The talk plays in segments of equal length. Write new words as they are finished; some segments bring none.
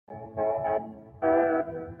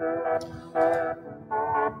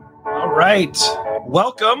All right.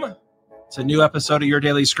 Welcome to a new episode of Your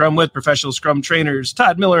Daily Scrum with professional Scrum trainers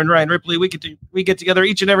Todd Miller and Ryan Ripley. We get together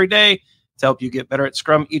each and every day to help you get better at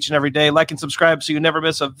Scrum each and every day. Like and subscribe so you never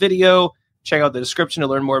miss a video. Check out the description to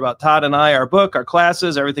learn more about Todd and I, our book, our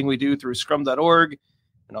classes, everything we do through scrum.org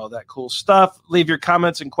and all that cool stuff. Leave your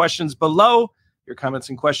comments and questions below. Your comments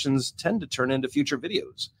and questions tend to turn into future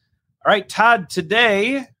videos. All right, Todd,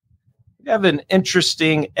 today we have an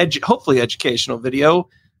interesting, hopefully educational video.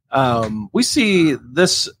 We see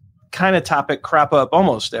this kind of topic crop up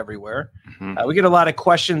almost everywhere. We get a lot of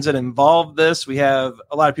questions that involve this. We have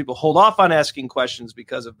a lot of people hold off on asking questions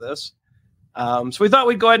because of this. So we thought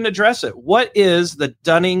we'd go ahead and address it. What is the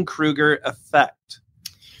Dunning-Kruger effect?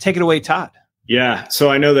 Take it away, Todd. Yeah,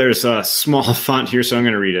 so I know there's a small font here, so I'm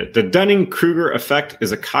going to read it. The Dunning-Kruger effect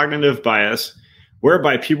is a cognitive bias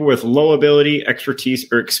whereby people with low ability, expertise,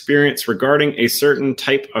 or experience regarding a certain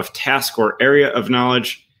type of task or area of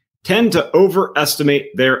knowledge tend to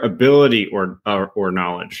overestimate their ability or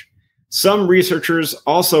knowledge. Some researchers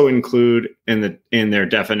also include in their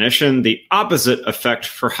definition the opposite effect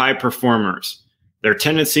for high performers, their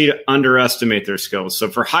tendency to underestimate their skills. So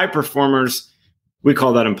for high performers, we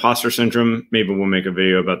call that imposter syndrome. Maybe we'll make a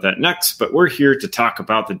video about that next, but we're here to talk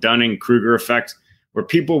about the Dunning-Kruger effect, where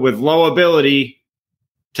people with low ability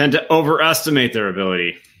tend to overestimate their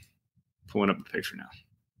ability. Pulling up a picture now.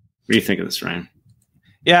 What do you think of this, Ryan?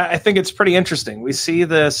 Yeah, I think it's pretty interesting. We see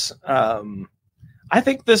this. I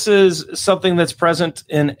think this is something that's present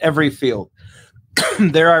in every field.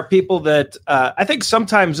 There are people that I think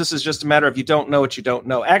sometimes this is just a matter of you don't know what you don't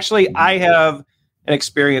know. Actually, I have an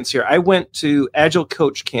experience here. I went to Agile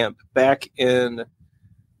Coach Camp back in,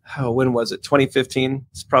 when was it? 2015.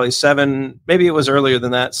 It's probably maybe it was earlier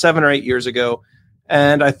than that, 7 or 8 years ago.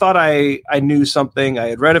 And I thought I knew something. I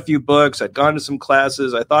had read a few books. I'd gone to some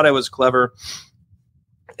classes. I thought I was clever.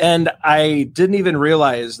 And I didn't even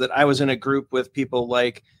realize that I was in a group with people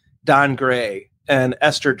like Don Gray and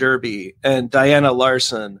Esther Derby and Diana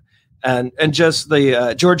Larson and just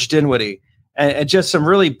the George Dinwiddie and just some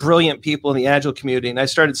really brilliant people in the Agile community. And I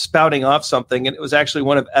started spouting off something, and it was actually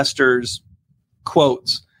one of Esther's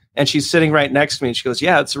quotes. And she's sitting right next to me, and she goes,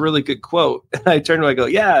 "Yeah, it's a really good quote." And I turn to her, I go,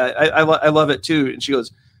 "Yeah, I love it too." And she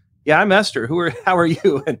goes, "Yeah, I'm Esther. How are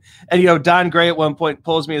you?" And Don Gray at one point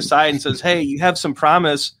pulls me aside and says, "Hey, you have some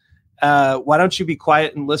promise. Why don't you be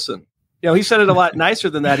quiet and listen?" He said it a lot nicer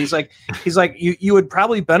than that. He's like, you would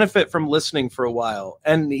probably benefit from listening for a while.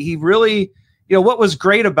 And he really, what was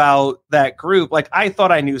great about that group, like I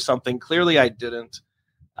thought I knew something. Clearly I didn't.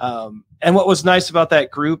 And what was nice about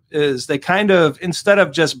that group is they kind of, instead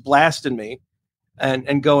of just blasting me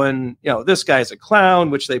and going, this guy's a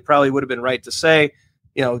clown, which they probably would have been right to say,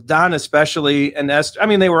 Don especially, and Esther,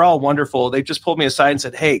 they were all wonderful. They just pulled me aside and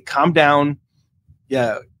said, "Hey, calm down.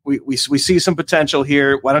 Yeah, we see some potential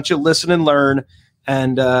here. Why don't you listen and learn,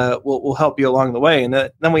 and we'll help you along the way." And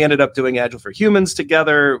then we ended up doing Agile for Humans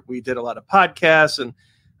together. We did a lot of podcasts, and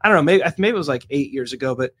I don't know, maybe it was like 8 years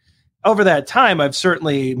ago, but over that time, I've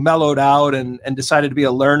certainly mellowed out and decided to be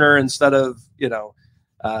a learner instead of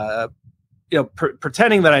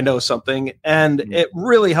pretending that I know something. And it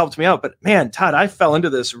really helped me out. But man, Todd, I fell into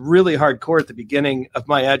this really hardcore at the beginning of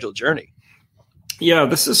my Agile journey. Yeah,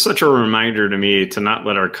 this is such a reminder to me to not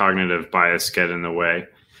let our cognitive bias get in the way.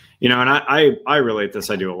 And I relate this.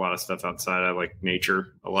 I do a lot of stuff outside. I like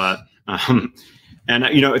nature a lot. And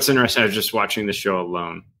it's interesting. I was just watching the show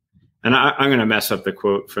Alone. And I'm going to mess up the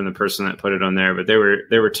quote from the person that put it on there, but they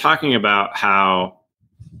were talking about how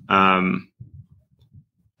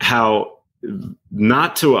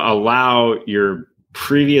not to allow your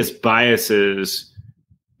previous biases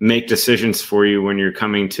make decisions for you when you're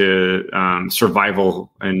coming to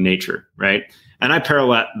survival and nature, right? And I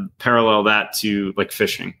parallel that to like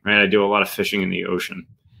fishing, right? I do a lot of fishing in the ocean.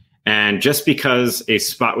 And just because a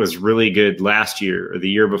spot was really good last year or the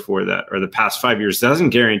year before that or the past 5 years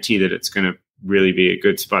doesn't guarantee that it's going to really be a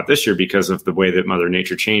good spot this year because of the way that Mother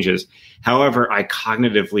Nature changes. However, I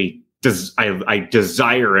cognitively I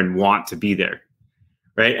desire and want to be there,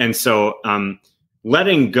 right? And so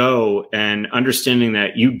letting go and understanding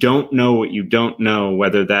that you don't know what you don't know,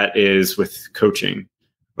 whether that is with coaching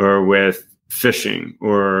or with fishing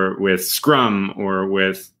or with Scrum or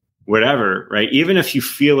with whatever, right? Even if you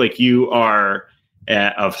feel like you are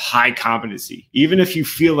of high competency, even if you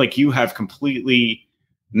feel like you have completely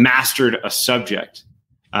mastered a subject,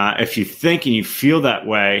 if you think and you feel that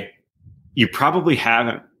way, you probably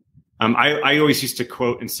haven't. I always used to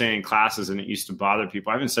quote and say in classes, and it used to bother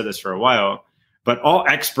people. I haven't said this for a while, but all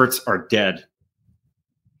experts are dead,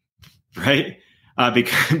 right?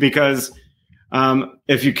 because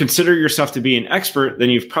if you consider yourself to be an expert, then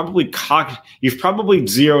you've probably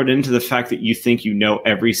zeroed into the fact that you think you know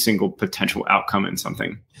every single potential outcome in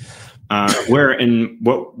something, where in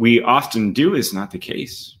what we often do is not the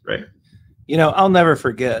case, right? I'll never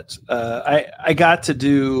forget. I got to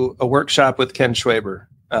do a workshop with Ken Schwaber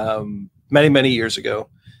many, many years ago.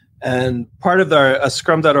 And part of a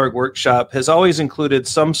Scrum.org workshop has always included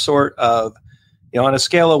some sort of, on a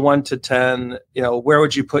scale of 1 to 10, where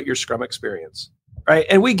would you put your Scrum experience, right?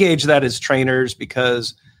 And we gauge that as trainers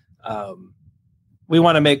because we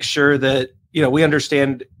want to make sure that, we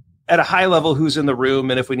understand at a high level who's in the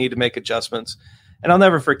room and if we need to make adjustments. And I'll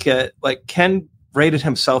never forget, like Ken rated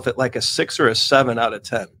himself at like a 6 or a 7 out of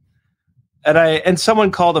 10. And someone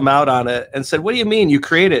called him out on it and said, "What do you mean you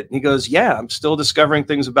created?" And he goes, "Yeah, I'm still discovering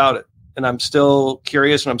things about it. And I'm still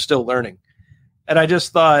curious and I'm still learning." And I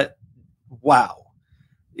just thought, wow,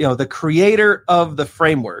 the creator of the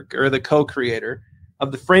framework or the co-creator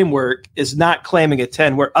of the framework is not claiming a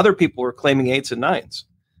 10 where other people were claiming 8s and 9s,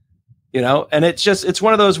 and it's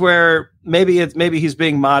one of those where maybe he's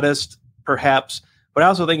being modest, perhaps, but I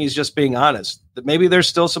also think he's just being honest that maybe there's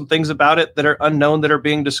still some things about it that are unknown that are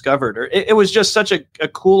being discovered. Or it was just such a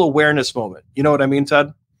cool awareness moment. You know what I mean,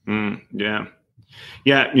 Todd? Yeah.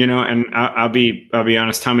 Yeah. And I'll be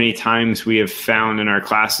honest, how many times we have found in our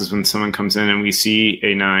classes when someone comes in and we see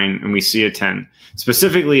a 9 and we see a 10,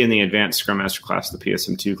 specifically in the advanced Scrum Master class, the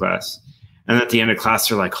PSM2 class. And at the end of class,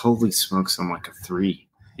 they're like, holy smokes, I'm like a 3.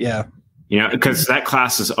 Yeah. Because that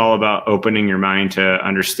class is all about opening your mind to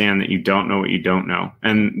understand that you don't know what you don't know.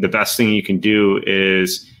 And the best thing you can do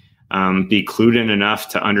is be clued in enough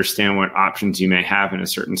to understand what options you may have in a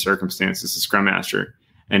certain circumstance as a Scrum Master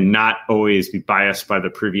and not always be biased by the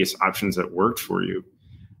previous options that worked for you.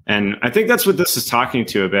 And I think that's what this is talking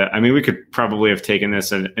to a bit. I mean, we could probably have taken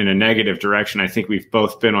this in a negative direction. I think we've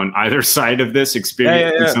both been on either side of this,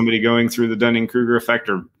 experiencing somebody going through the Dunning-Kruger effect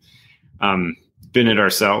or been it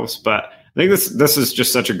ourselves. But I think this is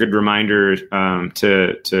just such a good reminder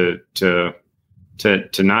to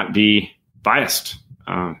not be biased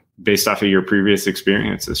based off of your previous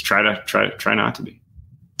experiences. Try not to be.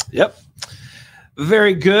 Yep.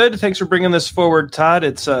 Very good. Thanks for bringing this forward, Todd.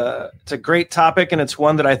 It's a great topic, and it's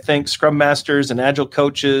one that I think Scrum Masters and Agile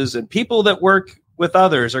coaches and people that work with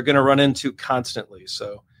others are going to run into constantly.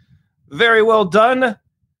 So very well done.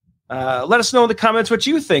 Let us know in the comments what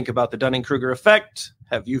you think about the Dunning-Kruger effect.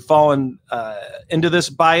 Have you fallen into this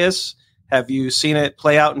bias? Have you seen it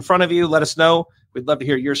play out in front of you? Let us know. We'd love to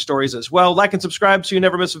hear your stories as well. Like and subscribe so you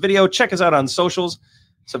never miss a video. Check us out on socials.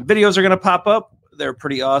 Some videos are going to pop up. They're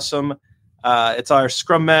pretty awesome. It's our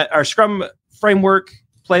Scrum Framework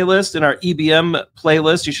playlist and our EBM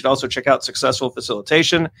playlist. You should also check out Successful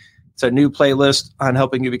Facilitation. It's a new playlist on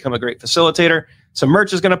helping you become a great facilitator. Some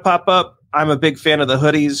merch is going to pop up. I'm a big fan of the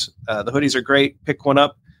hoodies. The hoodies are great. Pick one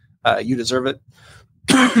up. You deserve it.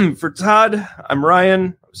 For Todd, I'm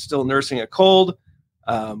Ryan. I'm still nursing a cold.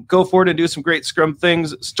 Go forward and do some great Scrum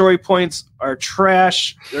things. Story points are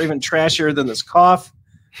trash. They're even trashier than this cough.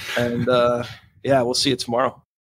 And we'll see you tomorrow.